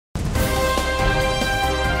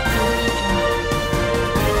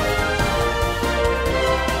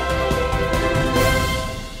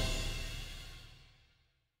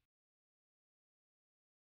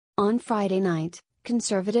On Friday night,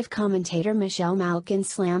 conservative commentator Michelle Malkin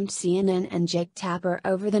slammed CNN and Jake Tapper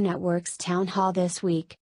over the network's town hall this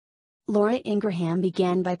week. Laura Ingraham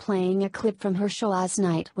began by playing a clip from her show last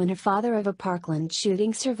night when her father of a Parkland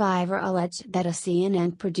shooting survivor alleged that a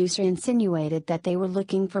CNN producer insinuated that they were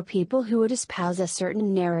looking for people who would espouse a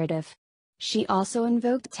certain narrative. She also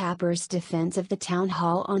invoked Tapper's defense of the town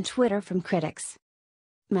hall on Twitter from critics.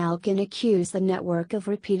 Malkin accused the network of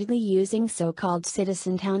repeatedly using so-called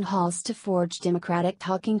citizen town halls to forge Democratic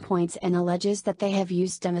talking points and alleges that they have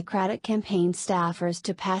used Democratic campaign staffers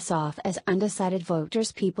to pass off as undecided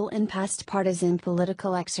voters people in past partisan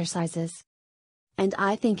political exercises. And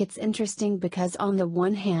I think it's interesting because on the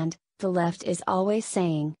one hand, the left is always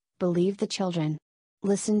saying, believe the children.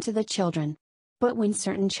 Listen to the children. But when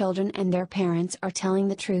certain children and their parents are telling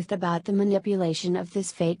the truth about the manipulation of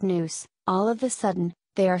this fake news, all of a sudden,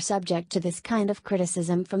 they are subject to this kind of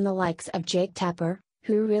criticism from the likes of Jake Tapper,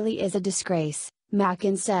 who really is a disgrace,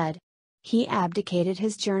 Malkin said. He abdicated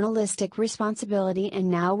his journalistic responsibility and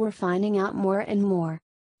now we're finding out more and more.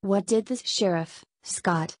 What did the sheriff,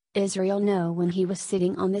 Scott Israel, know when he was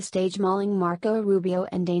sitting on the stage mauling Marco Rubio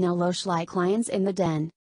and Dana Loesch like lions in the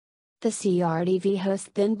den? The CRTV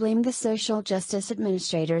host then blamed the social justice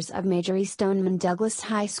administrators of Marjory Stoneman Douglas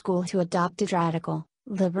High School who adopted radical,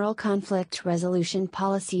 liberal conflict resolution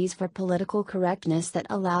policies for political correctness that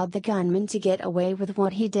allowed the gunman to get away with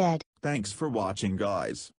what he did. Thanks for watching,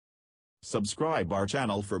 guys. Subscribe our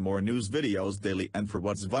channel for more news videos daily and for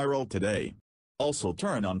what's viral today. Also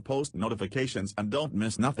turn on post notifications and don't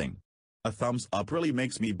miss nothing. A thumbs up really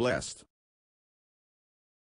makes me blessed.